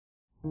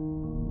Good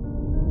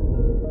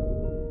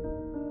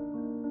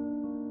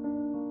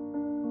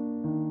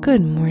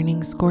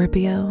morning,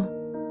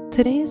 Scorpio.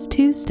 Today is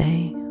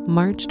Tuesday,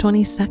 March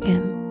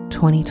 22nd,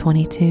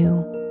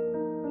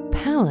 2022.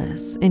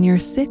 Pallas in your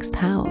 6th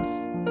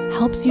house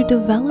helps you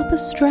develop a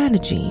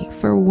strategy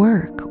for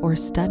work or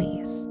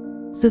studies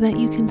so that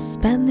you can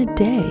spend the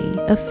day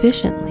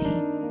efficiently.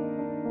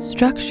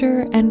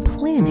 Structure and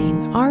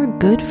planning are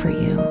good for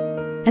you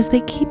as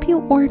they keep you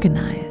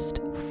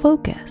organized,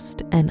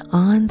 focused, and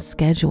on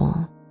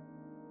schedule.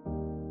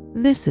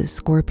 This is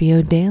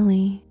Scorpio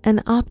Daily, an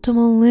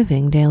Optimal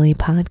Living Daily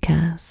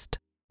podcast.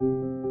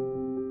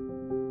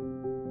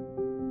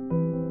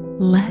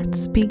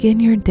 Let's begin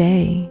your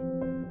day.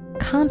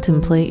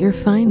 Contemplate your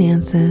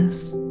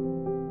finances.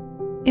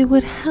 It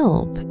would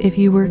help if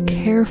you were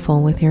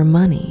careful with your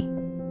money,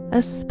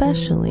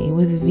 especially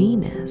with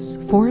Venus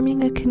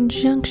forming a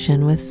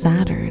conjunction with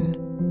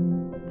Saturn.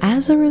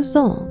 As a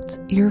result,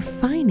 your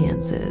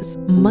finances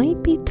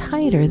might be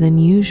tighter than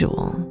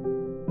usual.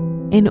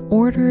 In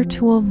order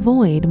to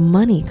avoid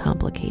money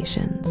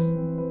complications,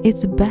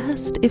 it's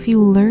best if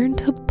you learn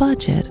to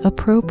budget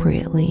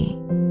appropriately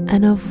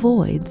and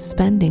avoid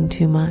spending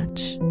too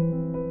much.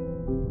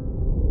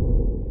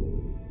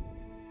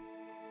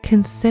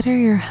 Consider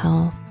your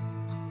health.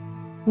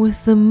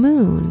 With the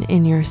moon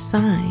in your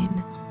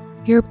sign,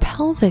 your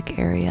pelvic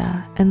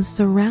area and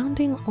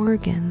surrounding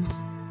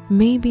organs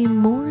may be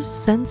more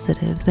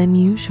sensitive than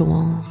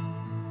usual.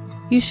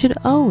 You should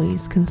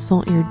always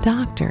consult your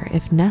doctor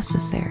if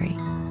necessary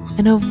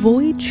and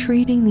avoid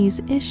treating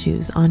these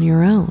issues on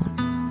your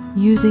own,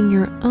 using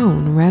your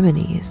own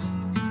remedies.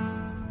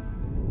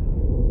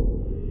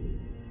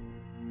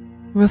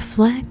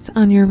 Reflect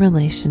on your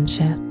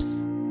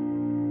relationships.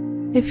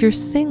 If you're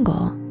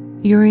single,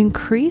 your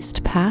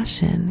increased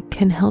passion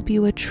can help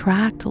you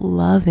attract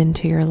love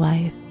into your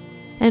life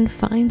and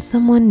find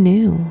someone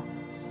new.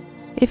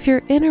 If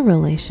you're in a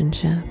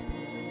relationship,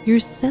 your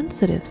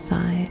sensitive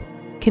side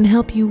can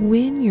help you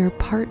win your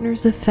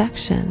partner's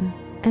affection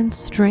and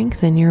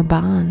strengthen your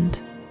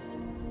bond.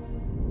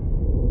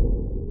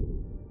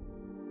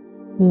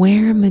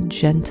 Wear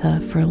magenta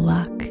for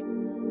luck.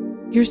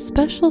 Your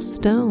special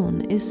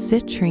stone is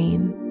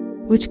citrine,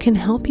 which can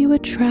help you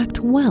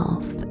attract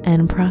wealth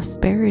and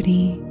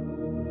prosperity.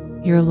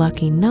 Your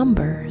lucky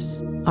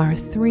numbers are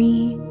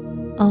 3,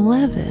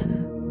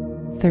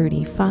 11,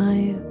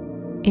 35,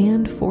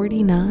 and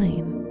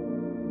 49.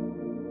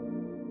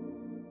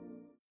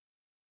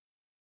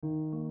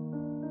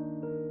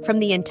 From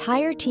the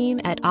entire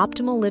team at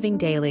Optimal Living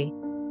Daily,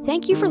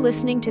 thank you for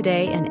listening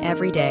today and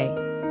every day.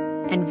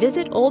 And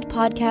visit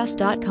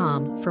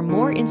oldpodcast.com for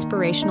more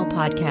inspirational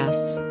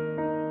podcasts.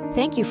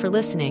 Thank you for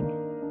listening.